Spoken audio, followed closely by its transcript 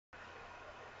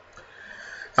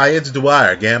Hi, it's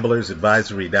Dwyer,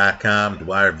 gamblersadvisory.com,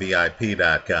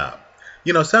 dwyervip.com.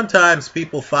 You know, sometimes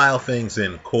people file things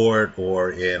in court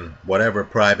or in whatever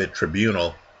private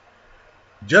tribunal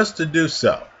just to do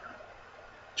so.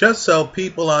 Just so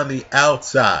people on the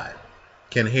outside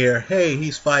can hear, hey,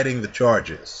 he's fighting the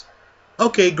charges.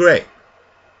 Okay, great.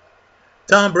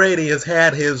 Tom Brady has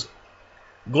had his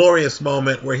glorious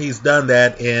moment where he's done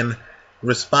that in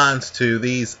response to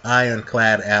these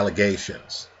ironclad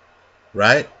allegations,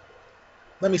 right?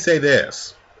 Let me say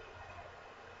this.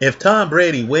 If Tom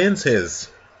Brady wins his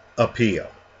appeal,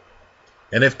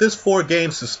 and if this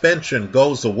 4-game suspension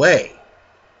goes away,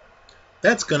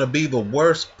 that's going to be the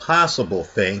worst possible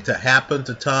thing to happen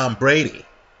to Tom Brady.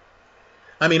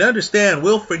 I mean, understand,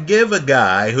 we'll forgive a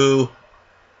guy who,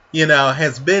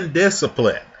 has been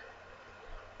disciplined,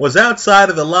 was outside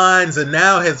of the lines, and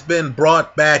now has been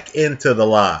brought back into the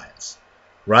lines,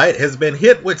 right? Has been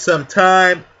hit with some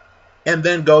time and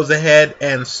then goes ahead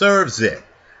and serves it.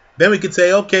 Then we could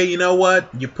say, okay, you know what?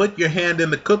 You put your hand in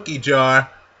the cookie jar,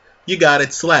 you got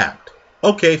it slapped.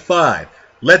 Okay, fine.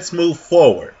 Let's move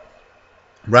forward,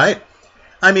 right?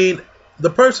 I mean, the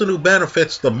person who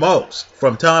benefits the most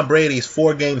from Tom Brady's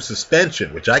 4-game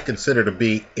suspension, which I consider to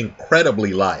be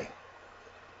incredibly light,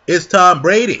 is Tom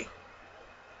Brady,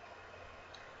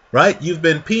 right? You've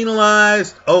been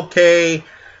penalized. Okay,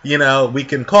 we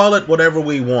can call it whatever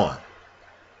we want.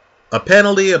 A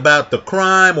penalty about the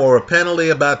crime or a penalty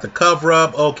about the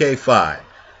cover-up, okay, fine.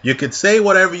 You could say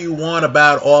whatever you want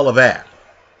about all of that.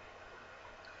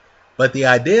 But the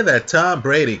idea that Tom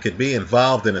Brady could be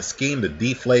involved in a scheme to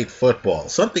deflate football,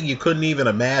 something you couldn't even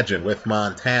imagine with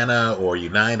Montana or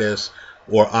Unitas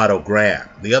or Otto Graham,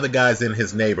 the other guys in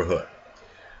his neighborhood,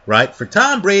 right? For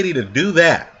Tom Brady to do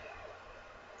that,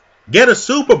 get a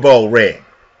Super Bowl ring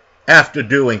after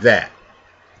doing that,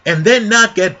 and then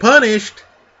not get punished,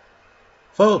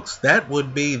 folks, that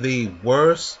would be the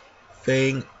worst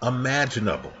thing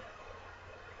imaginable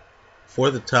for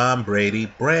the Tom Brady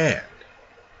brand.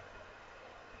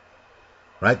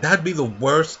 Right? That'd be the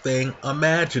worst thing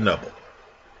imaginable.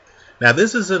 Now,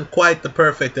 this isn't quite the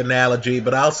perfect analogy,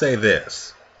 but I'll say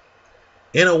this.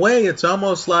 In a way, it's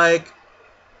almost like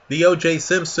the O.J.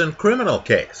 Simpson criminal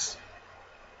case.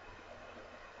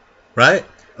 Right?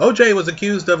 O.J. was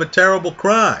accused of a terrible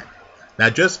crime.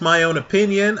 Now, just my own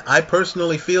opinion, I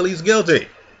personally feel he's guilty.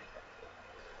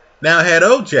 Now, had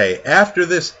O.J., after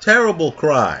this terrible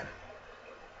crime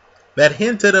that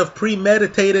hinted of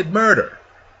premeditated murder,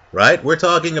 right? We're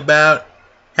talking about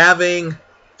having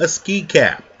a ski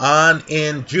cap on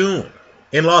in June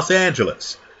in Los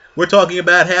Angeles. We're talking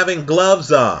about having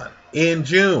gloves on in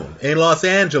June in Los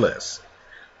Angeles.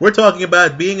 We're talking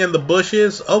about being in the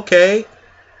bushes. Okay,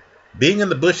 being in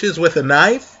the bushes with a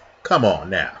knife? Come on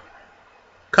now.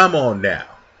 Come on now.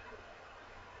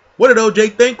 What did O.J.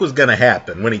 think was going to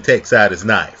happen when he takes out his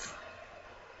knife?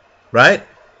 Right?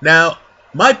 Now,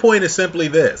 my point is simply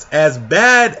this. As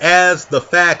bad as the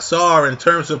facts are in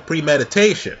terms of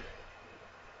premeditation,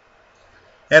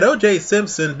 had O.J.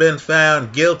 Simpson been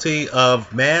found guilty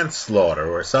of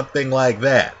manslaughter or something like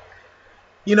that,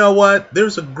 you know what?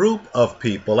 There's a group of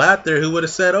people out there who would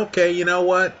have said, okay, you know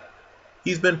what?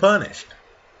 He's been punished.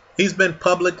 He's been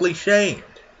publicly shamed.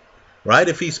 Right?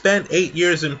 If he spent 8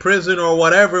 years in prison or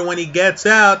whatever, when he gets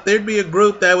out, there'd be a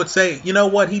group that would say, you know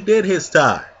what? He did his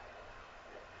time.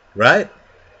 Right?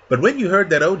 But when you heard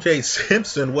that O.J.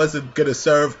 Simpson wasn't going to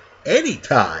serve any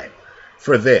time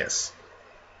for this,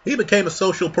 he became a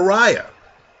social pariah.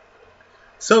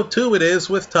 So too it is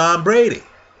with Tom Brady.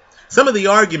 Some of the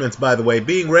arguments, by the way,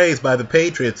 being raised by the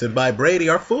Patriots and by Brady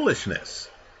are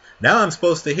foolishness. Now I'm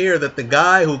supposed to hear that the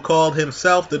guy who called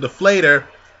himself the deflator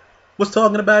was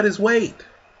talking about his weight.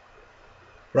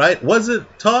 Right? Wasn't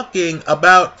talking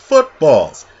about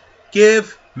footballs.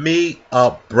 Give me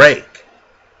a break.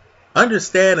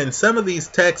 Understand, in some of these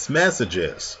text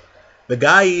messages, the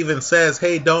guy even says,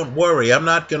 hey, don't worry, I'm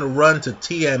not going to run to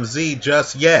TMZ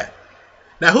just yet.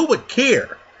 Now, who would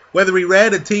care whether he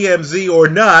ran to TMZ or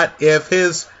not if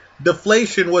his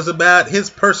deflation was about his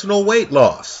personal weight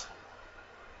loss?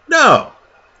 No.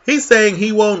 He's saying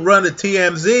he won't run to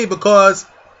TMZ because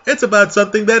it's about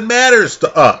something that matters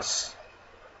to us.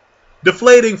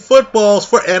 Deflating footballs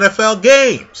for NFL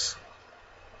games.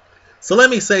 So let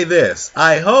me say this.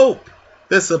 I hope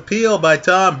this appeal by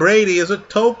Tom Brady is a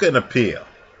token appeal.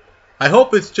 I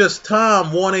hope it's just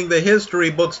Tom wanting the history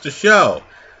books to show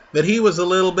that he was a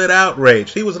little bit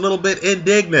outraged. He was a little bit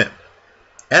indignant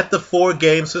at the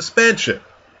 4-game suspension.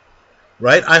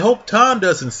 Right? I hope Tom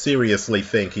doesn't seriously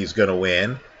think he's going to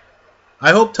win.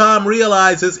 I hope Tom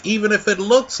realizes, even if it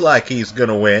looks like he's going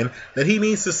to win, that he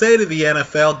needs to say to the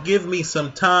NFL, give me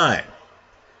some time.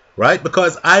 Right?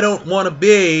 Because I don't want to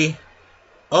be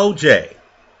OJ.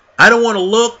 I don't want to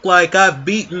look like I've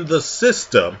beaten the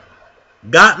system,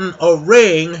 gotten a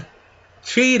ring,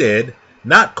 cheated,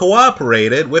 not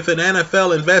cooperated with an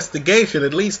NFL investigation,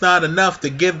 at least not enough to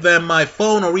give them my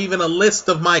phone or even a list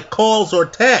of my calls or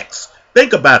texts.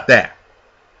 Think about that.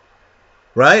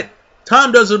 Right?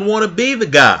 Tom doesn't want to be the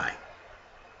guy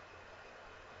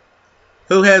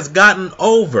who has gotten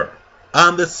over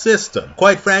on the system.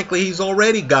 Quite frankly, he's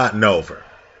already gotten over.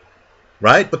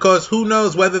 Right? Because who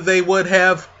knows whether they would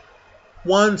have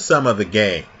won some of the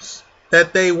games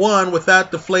that they won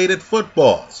without deflated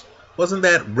footballs. Wasn't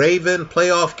that Raven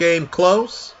playoff game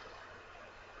close?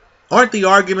 Aren't the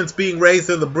arguments being raised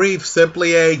in the brief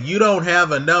simply a you don't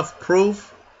have enough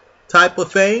proof type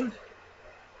of thing?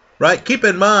 Right? Keep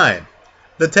in mind,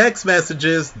 the text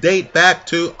messages date back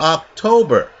to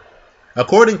October.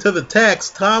 According to the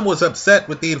text, Tom was upset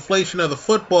with the inflation of the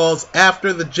footballs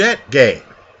after the Jet game.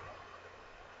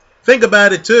 Think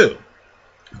about it too.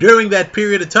 During that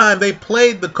period of time, they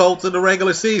played the Colts in the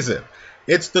regular season.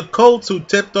 It's the Colts who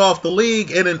tipped off the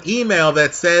league in an email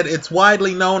that said it's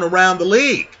widely known around the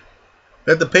league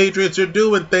that the Patriots are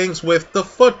doing things with the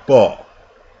football.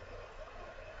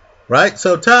 Right?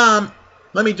 So, Tom,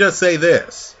 let me just say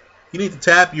this. You need to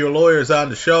tap your lawyers on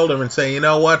the shoulder and say, you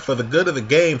know what, for the good of the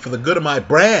game, for the good of my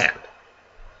brand,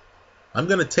 I'm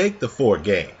going to take the 4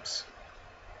 games.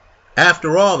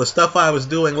 After all, the stuff I was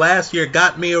doing last year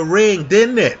got me a ring,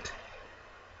 didn't it?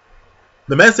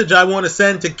 The message I want to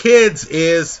send to kids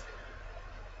is,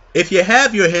 if you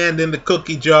have your hand in the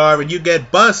cookie jar and you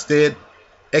get busted,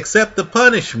 accept the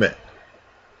punishment.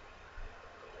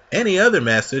 Any other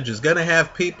message is going to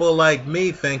have people like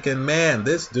me thinking, man,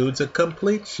 this dude's a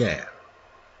complete sham.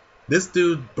 This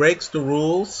dude breaks the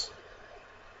rules,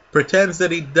 pretends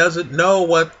that he doesn't know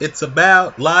what it's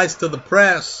about, lies to the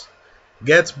press,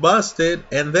 gets busted,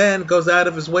 and then goes out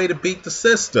of his way to beat the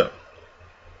system.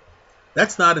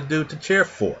 That's not a dude to cheer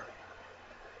for.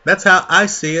 That's how I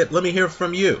see it. Let me hear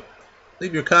from you.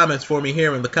 Leave your comments for me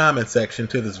here in the comment section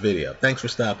to this video. Thanks for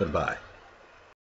stopping by.